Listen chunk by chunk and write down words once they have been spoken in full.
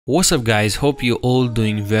What's up guys, hope you all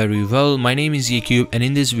doing very well. My name is Yacube and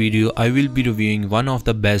in this video I will be reviewing one of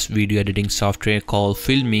the best video editing software called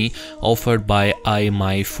Filme offered by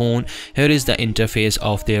iMyFone. Here is the interface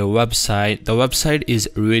of their website. The website is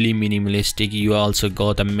really minimalistic. You also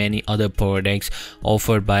got many other products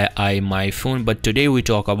offered by iMyFone, but today we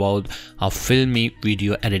talk about a Filme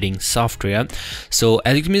video editing software. So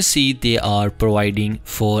as you can see, they are providing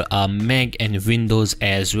for a Mac and Windows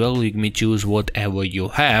as well. You can choose whatever you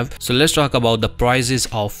have. So let's talk about the prices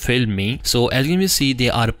of Filme. So as you can see, they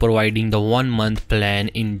are providing the 1 month plan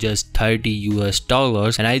in just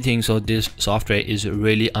 $30 and I think so this software is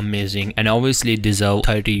really amazing and obviously deserve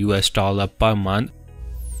 $30 per month.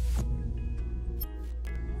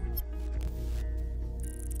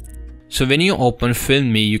 So when you open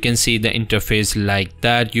Filme, you can see the interface like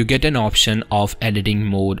that. You get an option of editing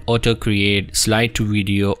mode, auto create, slide to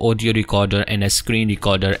video, audio recorder and a screen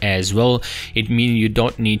recorder as well. It means you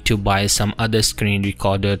don't need to buy some other screen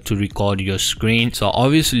recorder to record your screen. So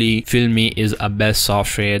obviously Filme is a best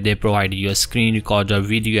software. They provide you a screen recorder,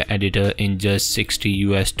 video editor in just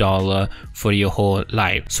 $60 for your whole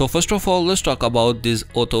life. So first of all, let's talk about this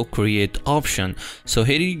auto create option. So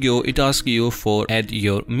here you go, it asks you for add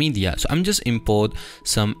your media. So I'm just import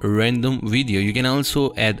some random video. You can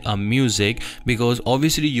also add a music because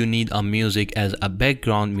obviously you need a music as a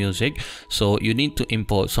background music, so you need to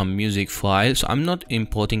import some music file. So I'm not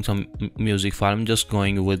importing some music file, I'm just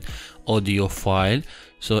going with audio file.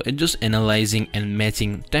 So it's just analyzing and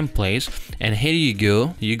matching templates, and here you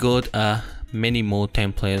go, you got many more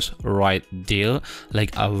templates right there,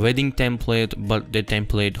 like a wedding template, birthday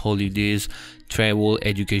template, holidays, travel,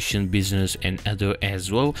 education, business and other as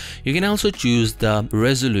well. You can also choose the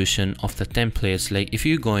resolution of the templates, like if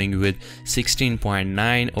you're going with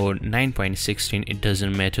 16.9 or 9.16, it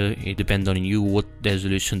doesn't matter, it depends on you what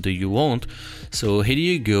resolution do you want. So here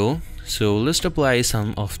you go. So let's apply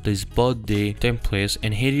some of these birthday templates,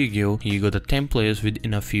 and here you go, you got the templates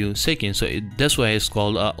within a few seconds. So that's why it's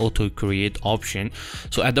called a auto create option.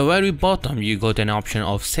 So at the very bottom you got an option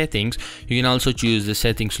of settings. You can also choose the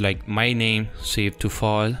settings like my name, save to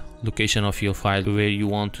file, location of your file where you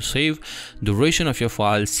want to save, duration of your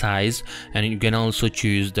file, size, and you can also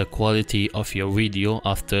choose the quality of your video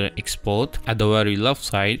after export. At the very left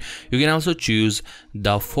side you can also choose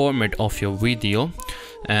the format of your video,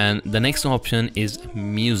 and the next option is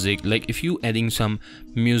music. Like if you adding some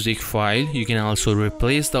music file, you can also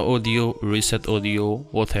replace the audio, reset audio,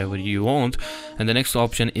 whatever you want. And the next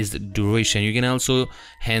option is the duration. You can also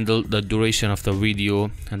handle the duration of the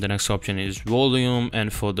video, and the next option is volume.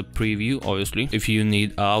 And for the preview, obviously if you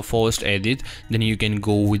need a fast edit, then you can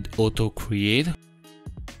go with auto create.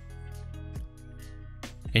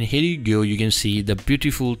 And here you go, you can see the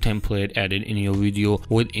beautiful template added in your video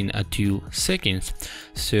within a 2 seconds.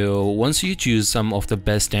 So once you choose some of the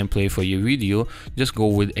best template for your video, just go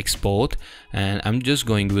with export, and I'm just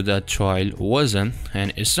going with a trial version,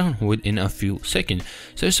 and it's done within a few seconds.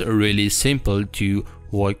 So it's really simple to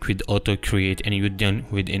work with auto create, and you're done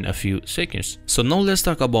within a few seconds. So now let's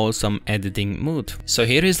talk about some editing mode. So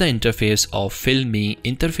here is the interface of Filme.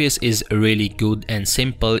 Interface is really good and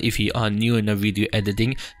simple. If you are new in a video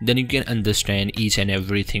editing, then you can understand each and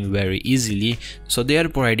everything very easily. So they are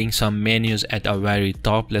providing some menus at a very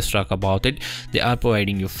top. Let's talk about it. They are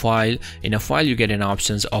providing you file. In a file you get an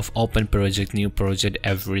options of open project, new project,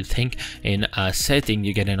 everything. In a setting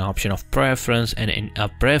you get an option of preference, and in a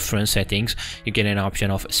preference settings you get an option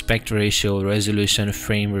of aspect ratio, resolution,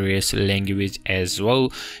 frame rate, language as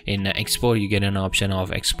well. In export you get an option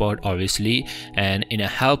of export obviously, and in a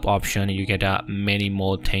help option you get many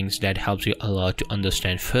more things that helps you a lot to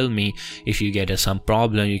understand Filme. If you get some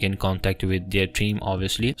problem, you can contact with their team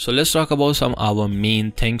obviously. So let's talk about some our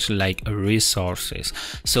main things like resources.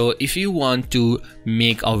 So if you want to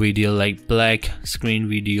make a video like black screen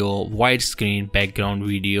video, white screen background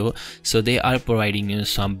video, so they are providing you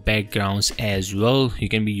some backgrounds as well. You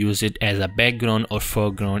can be use it as a background or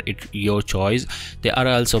foreground, it's your choice. They are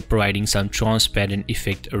also providing some transparent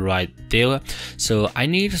effect right there. So I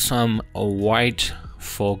need some white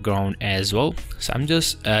foreground as well, so I'm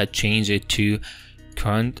just change it to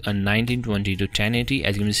current 1920 to 1080.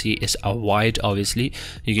 As you can see, it's a white. Obviously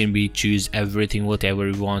you can be choose everything whatever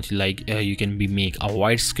you want, like you can be make a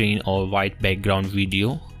white screen or white background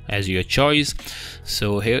video as your choice.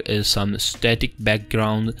 So here is some static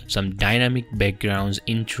background, some dynamic backgrounds,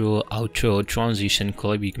 intro, outro, transition,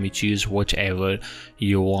 clip. You can choose whatever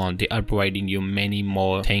you want. They are providing you many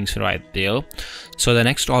more things right there. So the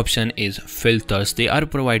next option is filters. They are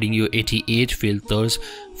providing you 88 filters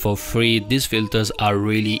for free. These filters are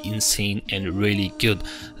really insane and really good.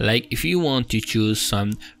 Like if you want to choose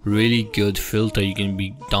some really good filter, you can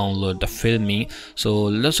download the Filme. So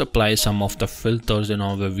let's apply some of the filters in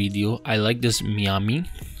our video. I like this Miami,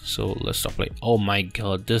 so let's apply. Oh my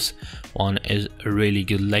god, this one is really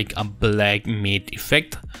good, like a black matte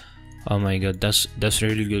effect. Oh my god, that's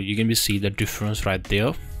really good. You can see the difference right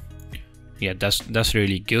there. Yeah, that's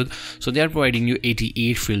really good. So they are providing you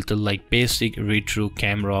 88 filter, like basic, retro,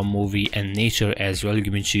 camera, movie and nature as well. You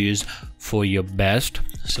can choose for your best.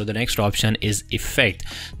 So the next option is effect.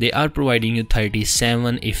 They are providing you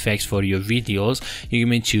 37 effects for your videos. You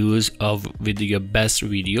can choose with your best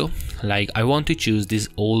video. Like I want to choose this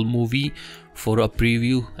old movie for a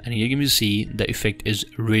preview, and you can see the effect is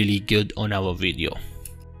really good on our video.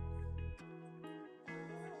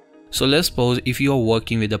 So let's suppose if you are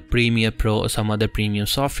working with a Premiere Pro or some other premium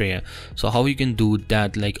software, so how you can do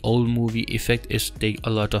that? Like old movie effect is take a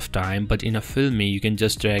lot of time, but in a Filme you can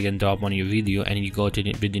just drag and drop on your video and you got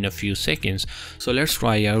it within a few seconds. So let's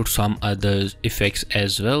try out some other effects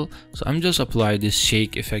as well. So I'm just apply this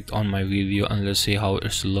shake effect on my video and let's see how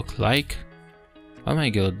it's look like. Oh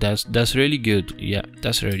my god, that's really good. Yeah,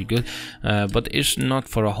 that's really good, but it's not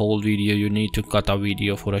for a whole video. You need to cut a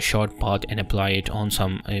video for a short part and apply it on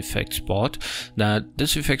some effect spot. That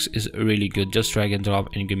this effects is really good. Just drag and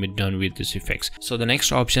drop and you can be done with this effects. So the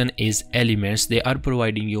next option is elements. They are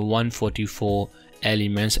providing you 144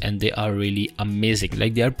 elements and they are really amazing.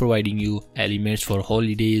 Like they are providing you elements for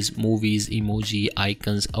holidays, movies, emoji,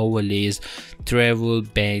 icons, overlays, travel,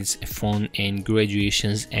 bags, phone and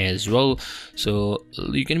graduations as well. So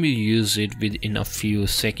you can use it within a few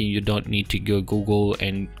seconds. You don't need to go Google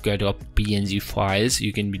and get up PNG files.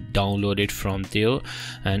 You can download it from there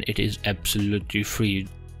and it is absolutely free.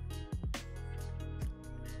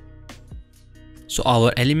 So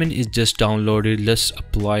our element is just downloaded. Let's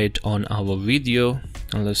apply it on our video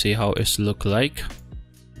and let's see how it's look like.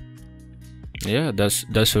 Yeah,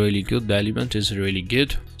 that's really good. The element is really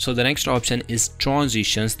good. So the next option is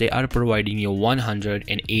transitions. They are providing you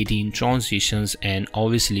 118 transitions, and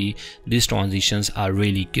obviously these transitions are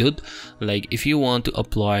really good. Like if you want to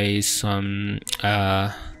apply some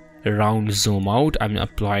round zoom out, I'm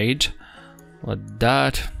applied with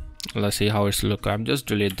that. Let's see how it's look. I'm just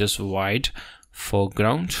delete this white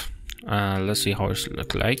foreground. Let's see how it's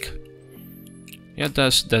look like. Yeah,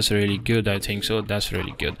 that's really good. I think so. That's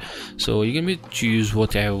really good. So you can choose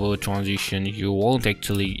whatever transition you want,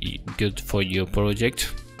 actually good for your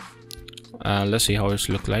project. Let's see how it's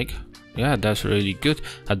look like. Yeah, that's really good.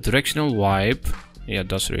 A directional vibe. Yeah,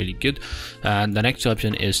 that's really good. And the next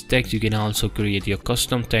option is text. You can also create your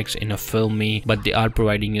custom text in a Filme, but they are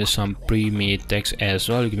providing you some pre-made text as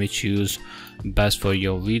well. You can choose best for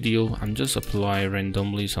your video. I'm just apply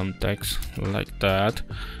randomly some text like that.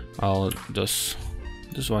 I'll just,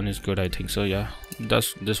 this one is good, I think so. Yeah,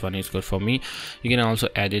 this one is good for me. You can also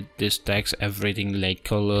edit this text, everything like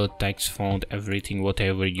color, text, font, everything,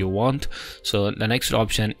 whatever you want. So the next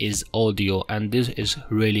option is audio, and this is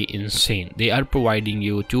really insane. They are providing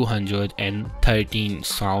you 213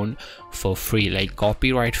 sound for free, like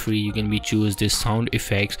copyright free. You can choose this sound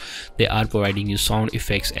effects. They are providing you sound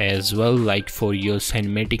effects as well, like for your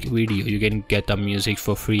cinematic video. You can get the music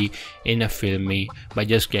for free in a Filme by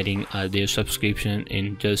just getting their subscription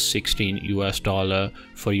in just $16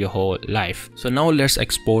 for your whole life. So now let's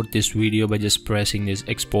export this video by just pressing this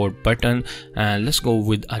export button, and let's go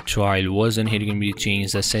with a trial version. Here you can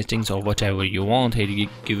change the settings or whatever you want. Here you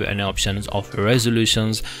give an options of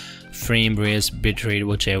resolutions, frame rates, bitrate,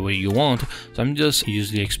 whichever you want. So I'm just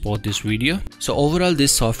usually export this video. So overall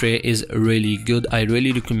this software is really good. I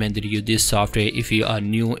really recommend you this software if you are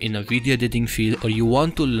new in a video editing field or you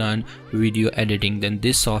want to learn video editing. Then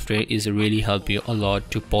this software is really help you a lot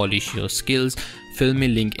to polish your skills.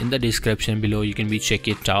 Filme link in the description below. You can check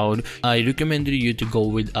it out. I recommend you to go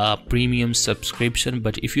with a premium subscription,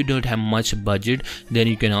 but if you don't have much budget, then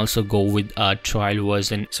you can also go with a trial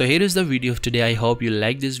version. So here is the video of today. I hope you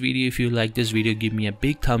like this video. If you like this video, give me a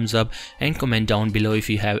big thumbs up and comment down below. If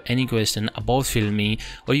you have any question about Filme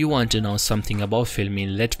or you want to know something about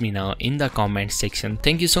Filme, let me know in the comment section.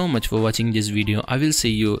 Thank you so much for watching this video. I will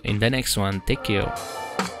see you in the next one. Take care.